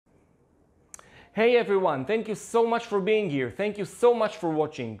Hey everyone, thank you so much for being here. Thank you so much for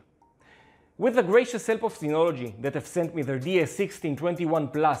watching. With the gracious help of Synology that have sent me their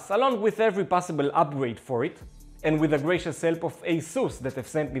DS1621 Plus along with every possible upgrade for it, and with the gracious help of ASUS that have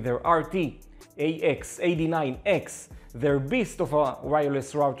sent me their RT AX89X, their beast of a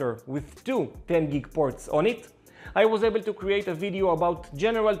wireless router with two 10 gig ports on it, I was able to create a video about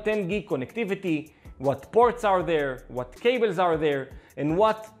general 10 gig connectivity, what ports are there, what cables are there, and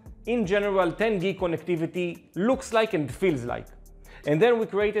what in general 10 gig connectivity looks like and feels like. And then we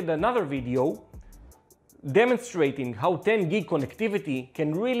created another video demonstrating how 10 gig connectivity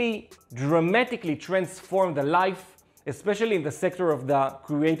can really dramatically transform the life, especially in the sector of the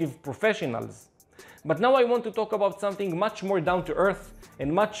creative professionals. But now I want to talk about something much more down to earth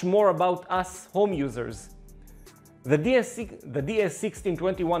and much more about us home users. The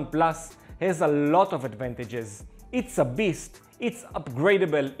DS1621 Plus has a lot of advantages. It's a beast, it's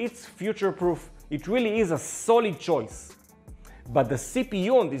upgradable, it's future-proof, it really is a solid choice. But the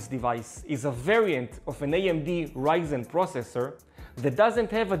CPU on this device is a variant of an AMD Ryzen processor that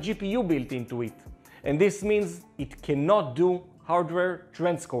doesn't have a GPU built into it. And this means it cannot do hardware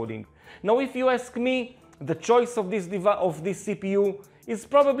transcoding. Now if you ask me, the choice of this CPU is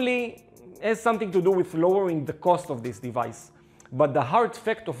probably has something to do with lowering the cost of this device. But the hard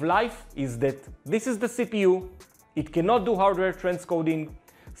fact of life is that this is the CPU, it cannot do hardware transcoding.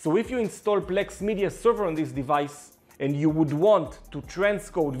 So if you install PLEX Media Server on this device and you would want to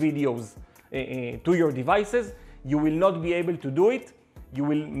transcode videos to your devices, you will not be able to do it. You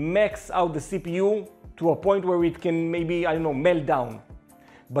will max out the CPU to a point where it can maybe, I don't know, melt down.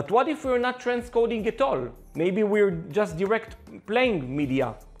 But what if we're not transcoding at all? Maybe we're just direct playing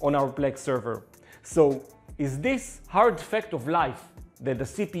media on our PLEX server. So is this hard fact of life that the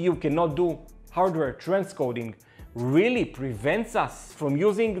CPU cannot do hardware transcoding really prevents us from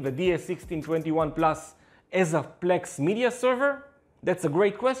using the DS1621 Plus as a PLEX media server? That's a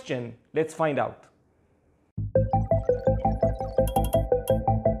great question. Let's find out.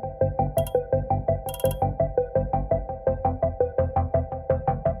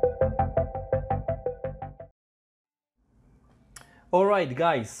 Alright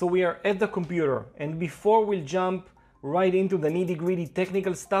guys, so we are at the computer, and before we jump right into the nitty-gritty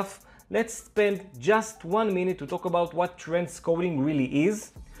technical stuff, let's spend just 1 minute to talk about what transcoding really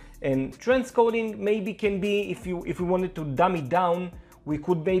is. And transcoding maybe can be, if we wanted to dumb it down, we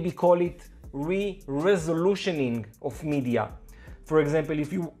could maybe call it re-resolutioning of media. For example,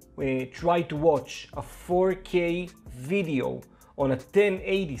 if you try to watch a 4K video on a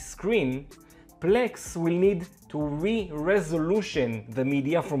 1080 screen, PLEX will need to re-resolution the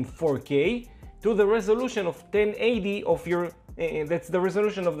media from 4K to the resolution of 1080 of your, that's the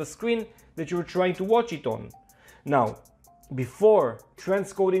resolution of the screen that you're trying to watch it on. Now, before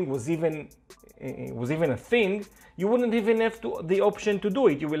transcoding was even a thing, you wouldn't even have the option to do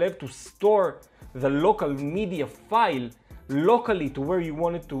it. You will have to store the local media file locally to where you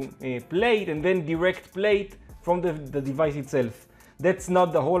wanted to play it, and then direct play it from the device itself. That's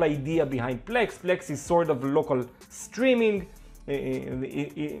not the whole idea behind PLEX. PLEX is sort of local streaming.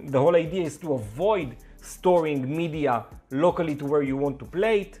 The whole idea is to avoid storing media locally to where you want to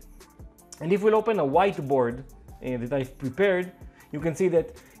play it. And if we'll open a whiteboard that I've prepared, you can see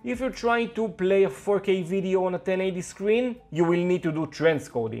that if you're trying to play a 4K video on a 1080 screen, you will need to do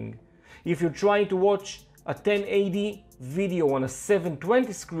transcoding. If you're trying to watch a 1080 video on a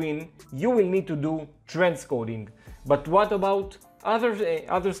 720 screen, you will need to do transcoding. But what about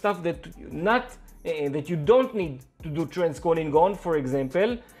other stuff that you don't need to do transcoding on? For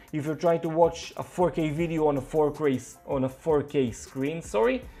example, if you're trying to watch a 4K video on a 4K screen,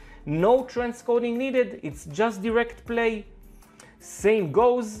 no transcoding needed. It's just direct play. Same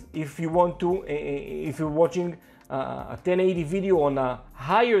goes if you want to, if you're watching a 1080 video on a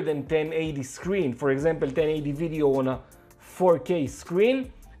higher than 1080 screen. For example, 1080 video on a 4K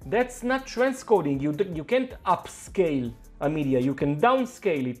screen. That's not transcoding. You can't upscale a media. You can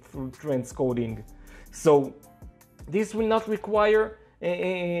downscale it through transcoding. So this will not require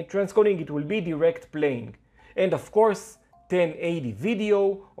transcoding. It will be direct playing. And of course, 1080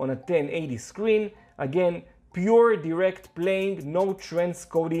 video on a 1080 screen. Again, pure direct playing, no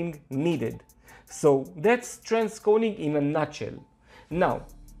transcoding needed. So that's transcoding in a nutshell. Now,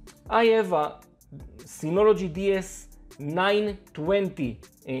 I have a Synology DS920.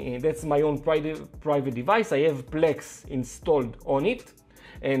 That's my own private device. I have PLEX installed on it,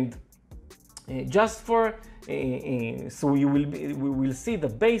 and just for so we will see the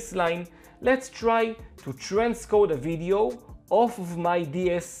baseline. Let's try to transcode a video off of my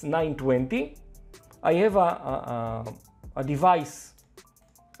DS920. I have a device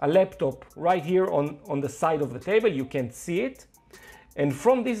a laptop right here on the side of the table. You can't see it. And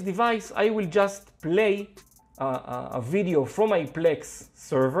from this device, I will just play a video from my PLEX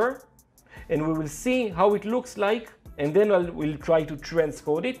server, and we will see how it looks like, and then we'll try to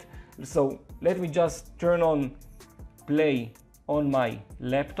transcode it. So let me just turn on play on my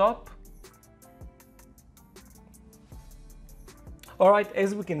laptop. All right,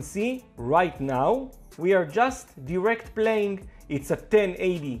 as we can see right now, we are just direct playing. It's a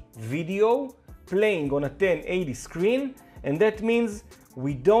 1080 video playing on a 1080 screen, and that means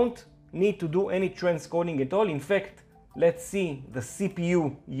we don't need to do any transcoding at all. In fact, let's see the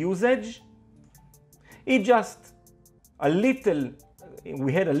CPU usage. It just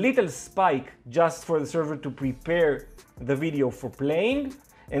we had a little spike just for the server to prepare the video for playing,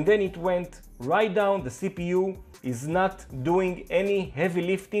 and then it went right down. The CPU is not doing any heavy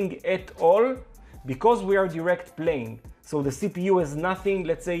lifting at all because we are direct playing. So the CPU has nothing,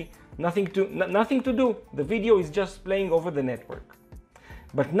 let's say, nothing to do. The video is just playing over the network.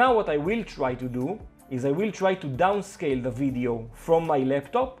 But now what I will try to do is I will try to downscale the video from my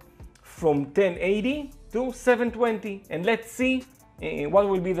laptop from 1080 to 720, and let's see what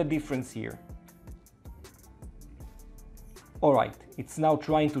will be the difference here. All right, it's now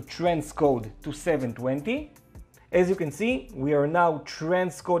trying to transcode to 720. As you can see, we are now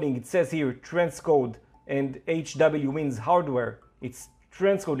transcoding. It says here transcode, and HW means hardware. It's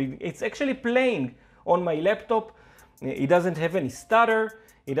transcoding. It's actually playing on my laptop. It doesn't have any stutter.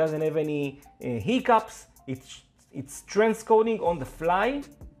 It doesn't have any hiccups. It's transcoding on the fly,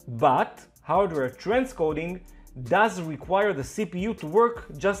 but hardware transcoding does require the CPU to work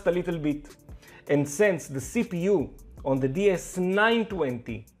just a little bit. And since the CPU on the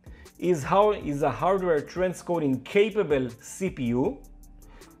DS920 is a hardware transcoding capable CPU,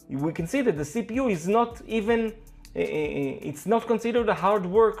 we can see that the CPU is not even, it's not considered a hard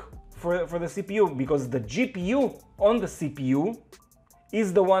work for the CPU, because the GPU on the CPU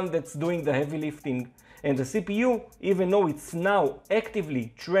is the one that's doing the heavy lifting. And the CPU, even though it's now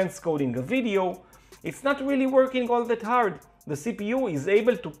actively transcoding a video, it's not really working all that hard. The CPU is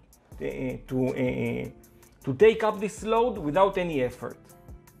able to take up this load without any effort.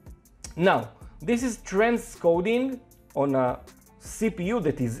 Now, this is transcoding on a CPU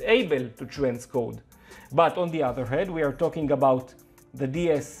that is able to transcode. But on the other hand, we are talking about the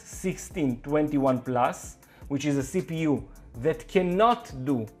DS1621 Plus, which is a CPU that cannot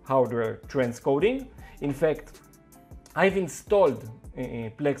do hardware transcoding. In fact, I've installed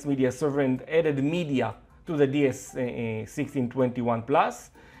PLEX Media Server and added media to the DS1621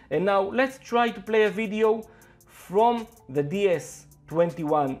 Plus. And now let's try to play a video from the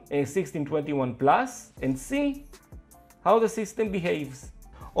DS1621 Plus and see how the system behaves.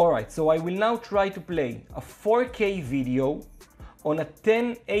 Alright, so I will now try to play a 4K video on a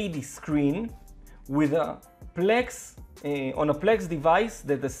 1080 screen with a PLEX, on a PLEX device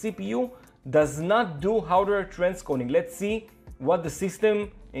that the CPU does not do hardware transcoding. Let's see what the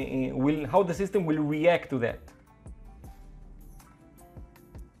system how the system will react to that.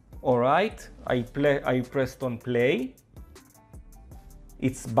 Alright, I pressed on play.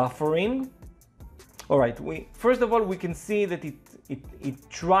 It's buffering. Alright, first of all, we can see that it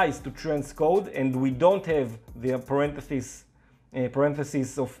tries to transcode, and we don't have the parenthesis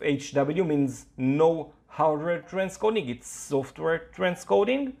of HW, means no hardware transcoding, it's software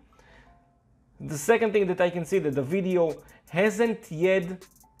transcoding. The second thing that I can see, that the video hasn't yet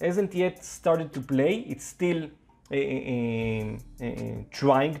started to play. It's still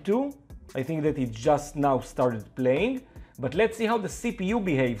trying to. I think that it just now started playing. But let's see how the CPU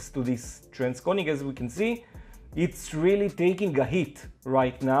behaves to this transcoding. As we can see, it's really taking a hit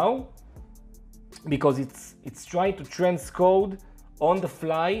right now because it's trying to transcode on the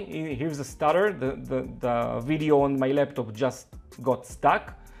fly. Here's a stutter. The video on my laptop just got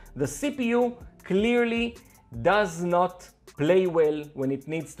stuck. The CPU clearly does not play well when it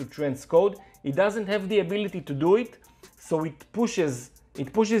needs to transcode. It doesn't have the ability to do it, so it pushes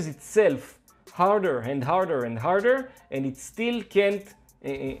itself harder and harder and harder, and it still can't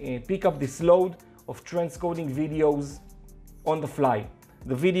pick up this load of transcoding videos on the fly.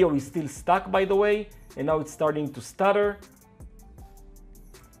 The video is still stuck, by the way, and now it's starting to stutter.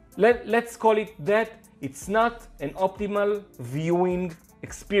 Let's call it that. It's not an optimal viewing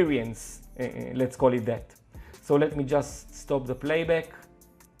experience. Let's call it that. So let me just stop the playback.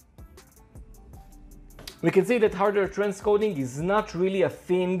 We can see that hardware transcoding is not really a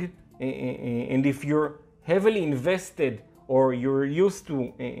thing, and if you're heavily invested or you're used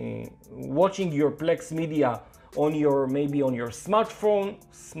to watching your PLEX media on your smartphone,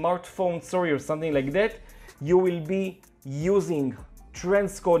 or something like that, you will be using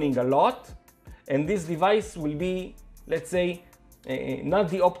transcoding a lot, and this device will be, let's say, not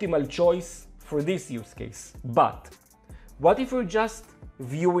the optimal choice for this use case. But what if you're just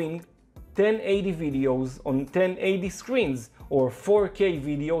viewing 1080 videos on 1080 screens or 4K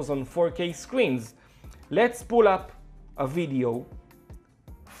videos on 4K screens? Let's pull up a video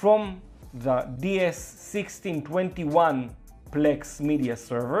from the DS1621 PLEX media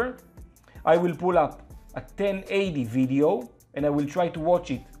server. I will pull up a 1080 video and I will try to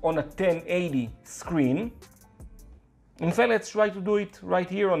watch it on a 1080 screen. In fact, let's try to do it right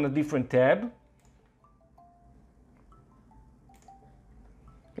here on a different tab.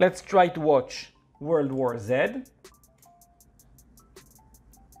 Let's try to watch World War Z.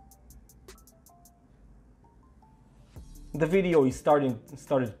 The video is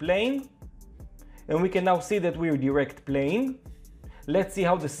started playing, and we can now see that we're direct playing. Let's see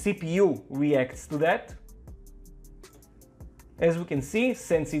how the CPU reacts to that. As we can see,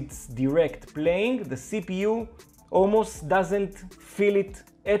 since it's direct playing, the CPU almost doesn't feel it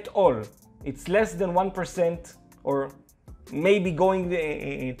at all. It's less than 1% or maybe going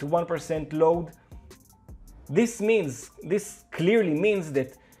to 1% load. This clearly means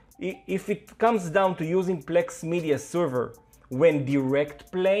that if it comes down to using PLEX Media Server when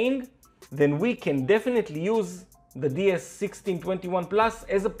direct playing, then we can definitely use the DS1621 Plus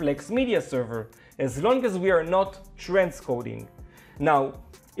as a PLEX Media Server, as long as we are not transcoding. Now,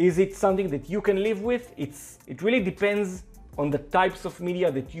 is it something that you can live with? It really depends on the types of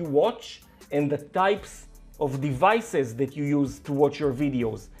media that you watch and the types of devices that you use to watch your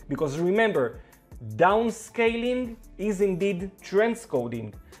videos. Because remember, downscaling is indeed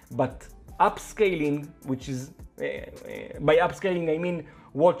transcoding, but upscaling, which is, by upscaling I mean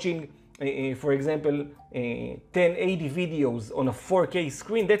watching, for example, 1080 videos on a 4K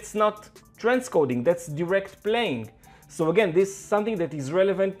screen, that's not transcoding, that's direct playing. So again, this is something that is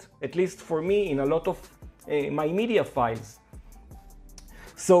relevant, at least for me, in a lot of my media files.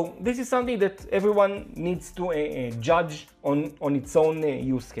 So this is something that everyone needs to judge on its own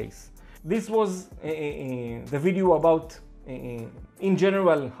use case. This was the video about, in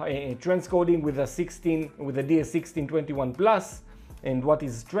general, transcoding with the DS1621 Plus, and what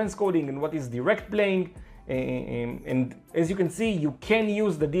is transcoding and what is direct playing. And as you can see, you can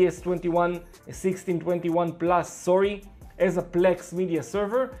use the DS1621 Plus, as a PLEX media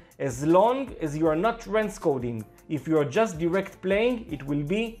server, as long as you are not transcoding. If you are just direct playing, it will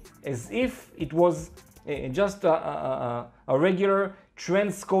be as if it was just a regular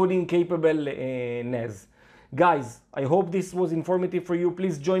transcoding capable NAS. Guys, I hope this was informative for you.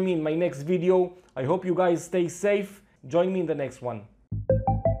 Please join me in my next video. I hope you guys stay safe. Join me in the next one.